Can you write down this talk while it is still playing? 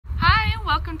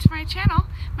welcome to my channel.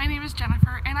 My name is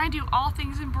Jennifer and I do all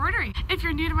things embroidery. If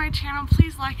you're new to my channel,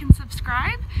 please like and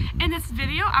subscribe. In this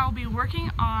video, I will be working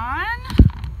on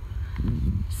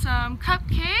some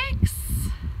cupcakes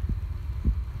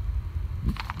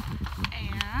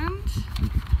and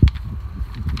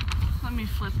let me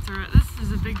flip through it. This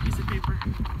is a big piece of paper.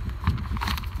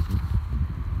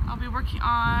 I'll be working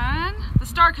on the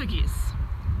star cookies.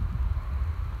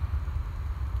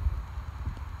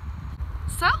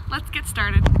 So let's get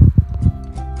started.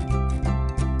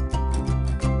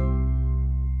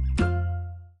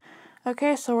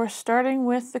 Okay, so we're starting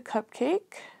with the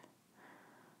cupcake,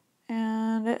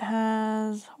 and it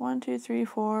has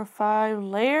 5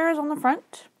 layers on the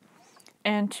front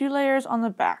and 2 layers on the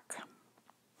back.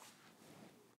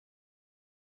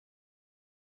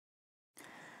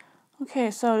 Okay,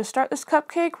 so to start this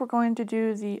cupcake, we're going to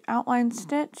do the outline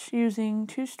stitch using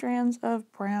 2 strands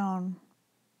of brown.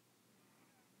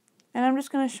 And I'm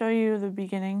just going to show you the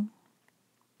beginning,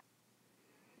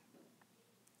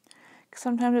 because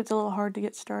sometimes it's a little hard to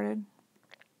get started.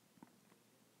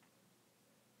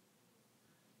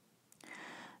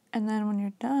 And then when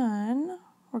you're done,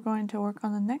 we're going to work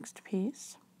on the next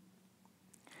piece.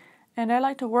 And I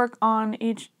like to work on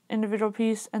each individual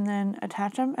piece and then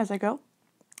attach them as I go.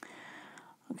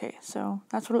 Okay, so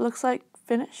that's what it looks like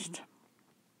finished.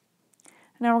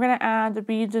 Now we're going to add the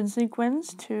beads and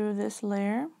sequins to this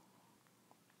layer.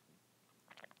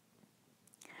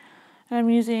 And I'm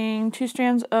using 2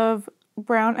 strands of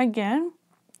brown again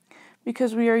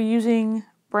because we are using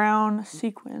brown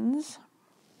sequins.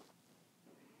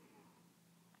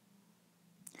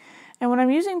 And when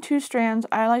I'm using 2 strands,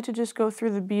 I like to just go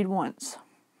through the bead once.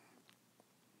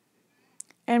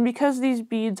 And because these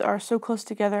beads are so close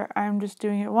together, I'm just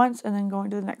doing it once and then going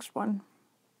to the next one.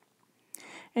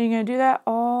 And you're going to do that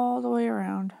all the way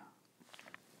around.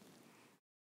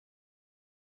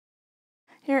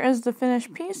 Here is the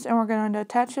finished piece, and we're going to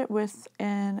attach it with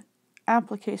an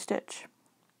applique stitch.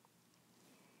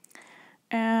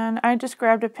 And I just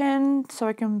grabbed a pin so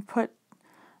I can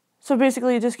so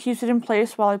basically it just keeps it in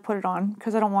place while I put it on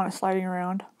because I don't want it sliding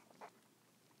around.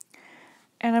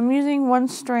 And I'm using 1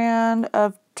 strand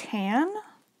of tan.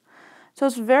 So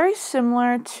it's very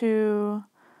similar to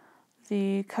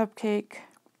the cupcake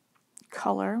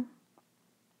color.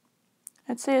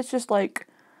 I'd say it's just like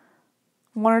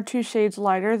 1 or 2 shades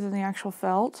lighter than the actual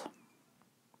felt,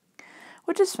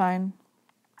 which is fine.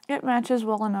 It matches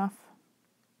well enough.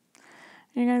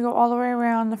 You're going to go all the way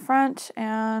around the front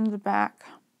and the back.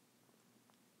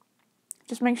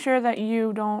 Just make sure that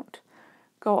you don't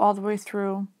go all the way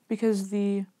through because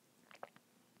the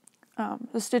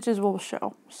stitches will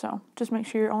show. So just make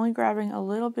sure you're only grabbing a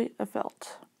little bit of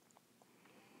felt.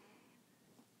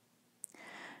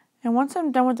 And once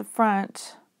I'm done with the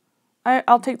front,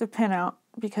 I'll take the pin out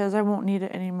because I won't need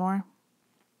it anymore.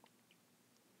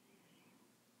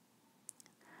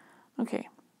 Okay,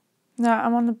 now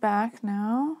I'm on the back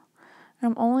now.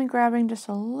 I'm only grabbing just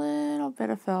a little bit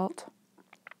of felt.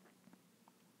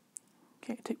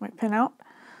 Okay, take my pin out,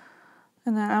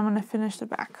 and then I'm going to finish the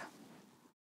back.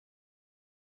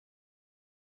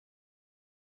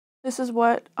 This is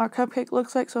what our cupcake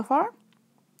looks like so far.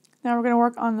 Now we're going to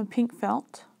work on the pink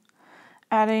felt,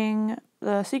 adding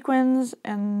the sequins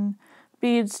and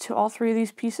beads to all 3 of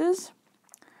these pieces,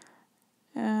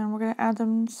 and we're going to add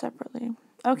them separately.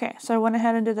 Okay, so I went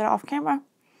ahead and did that off camera,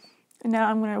 and now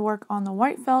I'm going to work on the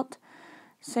white felt.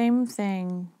 Same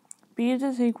thing, beads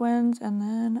and sequins, and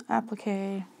then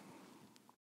applique.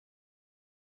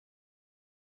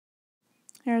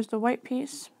 Here's the white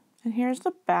piece, and here's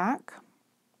the back.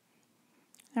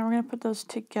 Now we're going to put those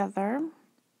together.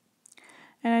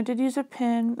 And I did use a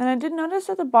pin, and I did notice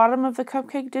that the bottom of the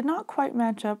cupcake did not quite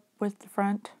match up with the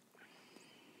front.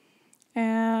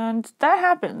 And that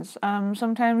happens.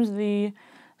 Sometimes the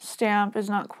stamp is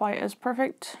not quite as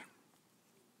perfect.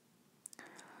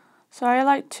 So I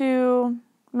like to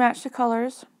match the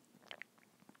colors,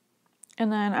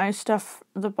 and then I stuff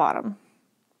the bottom.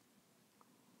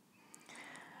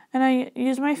 And I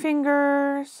use my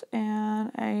fingers,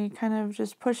 and I kind of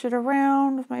just push it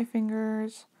around with my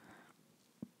fingers.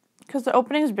 Because the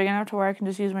opening is big enough to where I can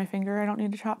just use my finger. I don't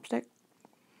need a chopstick.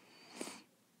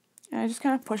 And I just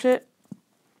kind of push it,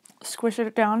 squish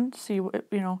it down to see what,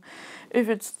 if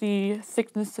it's the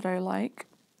thickness that I like.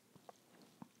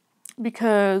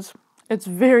 Because it's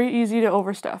very easy to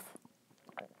overstuff.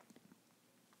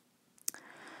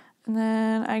 And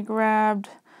then I grabbed,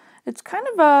 it's kind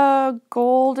of a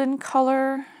golden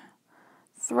color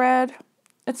thread.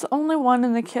 It's the only one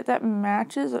in the kit that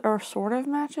matches, or sort of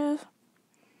matches.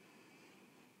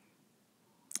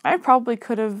 I probably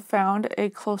could have found a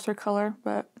closer color,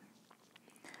 but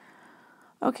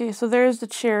okay, so there's the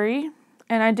cherry,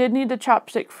 and I did need the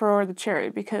chopstick for the cherry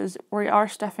because we are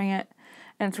stuffing it,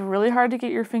 and it's really hard to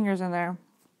get your fingers in there.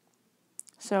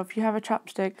 So if you have a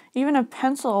chopstick, even a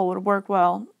pencil would work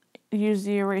well. Use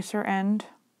the eraser end.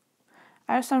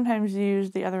 I sometimes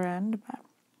use the other end. But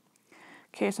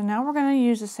okay, so now we're going to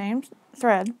use the same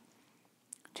thread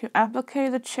to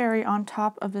applique the cherry on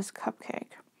top of this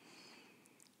cupcake.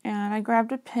 And I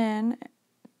grabbed a pin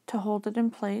to hold it in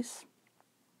place.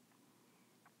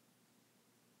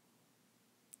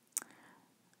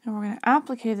 And we're going to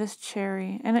applique this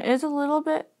cherry. And it is a little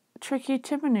bit tricky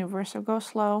to maneuver, so go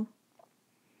slow.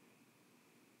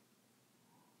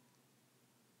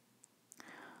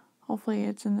 Hopefully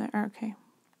it's in there. Okay,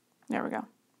 there we go.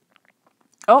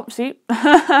 Oh, see?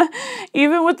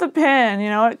 Even with the pin, you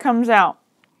know, it comes out.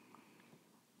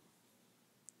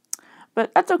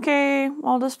 But that's okay.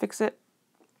 I'll just fix it.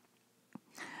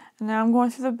 And now I'm going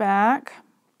through the back.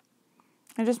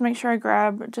 I just make sure I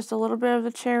grab just a little bit of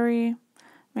the cherry.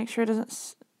 Make sure it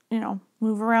doesn't, you know,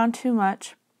 move around too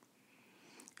much.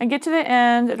 I get to the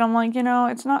end and I'm like, you know,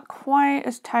 it's not quite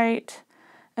as tight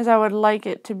as I would like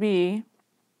it to be.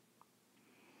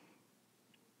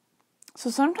 So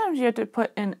sometimes you have to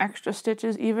put in extra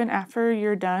stitches even after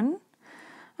you're done.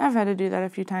 I've had to do that a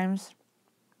few times.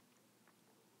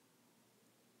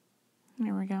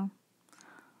 There we go.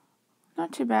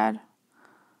 Not too bad.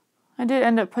 I did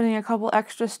end up putting a couple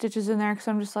extra stitches in there because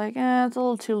I'm just like, it's a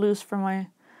little too loose for my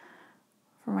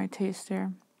taste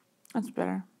here. That's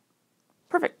better.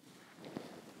 Perfect.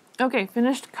 Okay,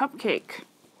 finished cupcake.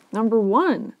 Number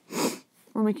 1.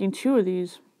 We're making 2 of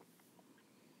these.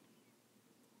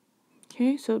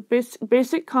 Okay, so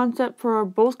basic concept for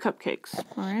both cupcakes.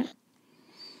 All right.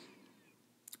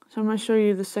 So I'm going to show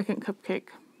you the second cupcake.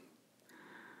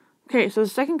 Okay, so the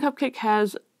second cupcake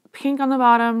has pink on the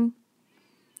bottom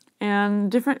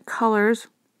and different colors.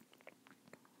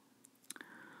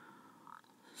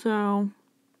 So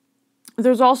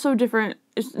there's also different,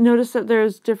 notice that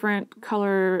there's different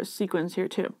color sequins here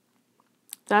too.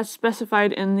 That's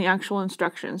specified in the actual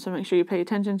instructions, so make sure you pay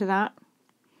attention to that.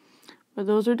 But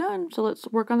those are done, so let's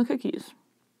work on the cookies.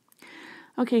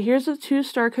 Okay, here's the 2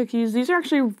 star cookies. These are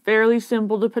actually fairly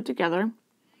simple to put together.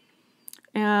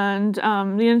 And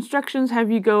the instructions have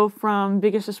you go from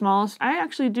biggest to smallest. I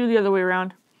actually do the other way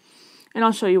around. And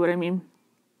I'll show you what I mean.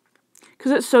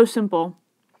 Because it's so simple.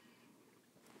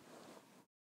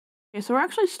 Okay, so we're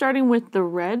actually starting with the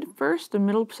red first, the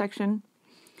middle section.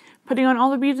 Putting on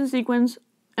all the beads and sequins.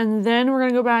 And then we're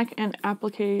going to go back and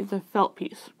applique the felt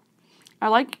piece. I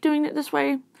like doing it this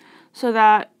way so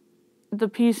that the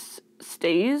piece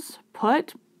stays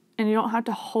put and you don't have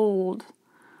to hold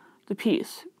the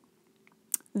piece.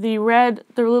 The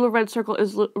little red circle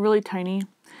is really tiny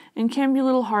and can be a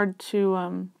little hard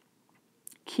to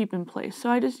keep in place. So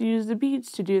I just use the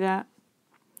beads to do that.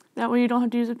 That way you don't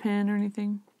have to use a pin or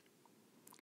anything.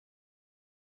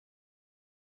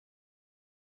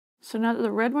 So now that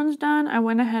the red one's done, I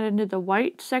went ahead and did the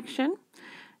white section.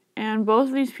 And both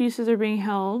of these pieces are being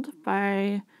held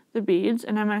by the beads.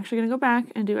 And I'm actually going to go back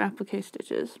and do applique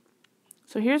stitches.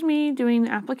 So here's me doing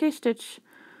the applique stitch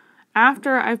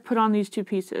after I've put on these 2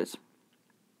 pieces.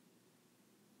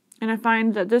 And I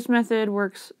find that this method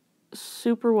works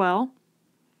super well.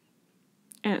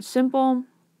 And it's simple,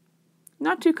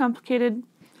 not too complicated.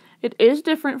 It is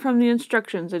different from the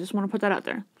instructions. I just want to put that out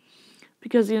there.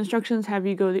 Because the instructions have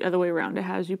you go the other way around. It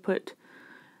has you put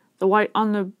the white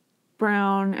on the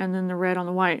brown and then the red on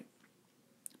the white.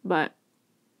 But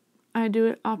I do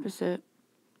it opposite.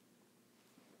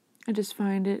 I just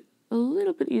find it a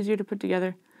little bit easier to put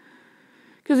together.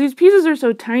 Because these pieces are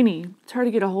so tiny, it's hard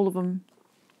to get a hold of them.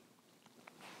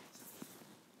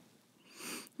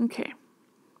 Okay.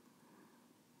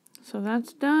 So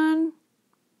that's done.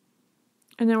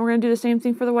 And then we're going to do the same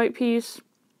thing for the white piece.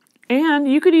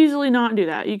 And you could easily not do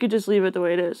that. You could just leave it the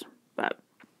way it is. But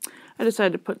I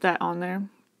decided to put that on there.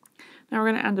 Now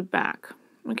we're going to add the back.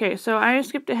 Okay, so I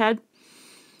skipped ahead.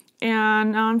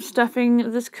 And now I'm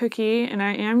stuffing this cookie. And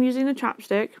I am using the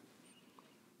chopstick.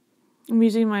 I'm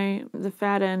using the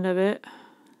fat end of it.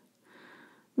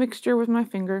 Mixture with my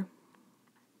finger.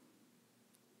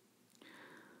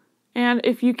 And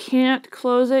if you can't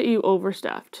close it, you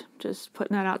overstuffed. Just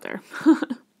putting that out there.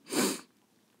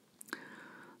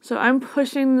 So I'm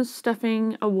pushing the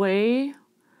stuffing away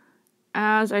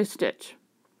as I stitch.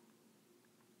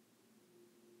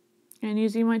 And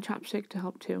using my chopstick to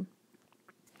help too.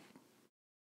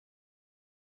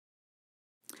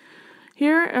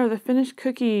 Here are the finished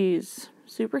cookies.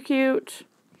 Super cute.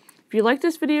 If you like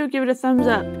this video, give it a thumbs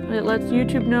up. It lets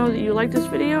YouTube know that you like this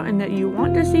video and that you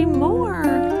want to see more,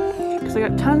 because I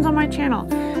got tons on my channel.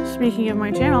 Speaking of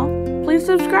my channel, please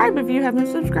subscribe if you haven't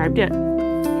subscribed yet.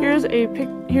 Here's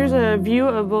a view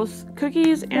of both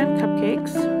cookies and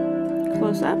cupcakes,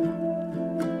 close up.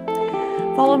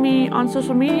 Follow me on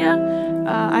social media.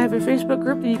 I have a Facebook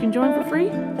group that you can join for free.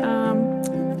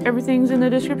 Everything's in the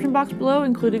description box below,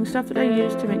 including stuff that I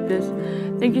use to make this.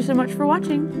 Thank you so much for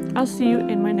watching. I'll see you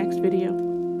in my next video.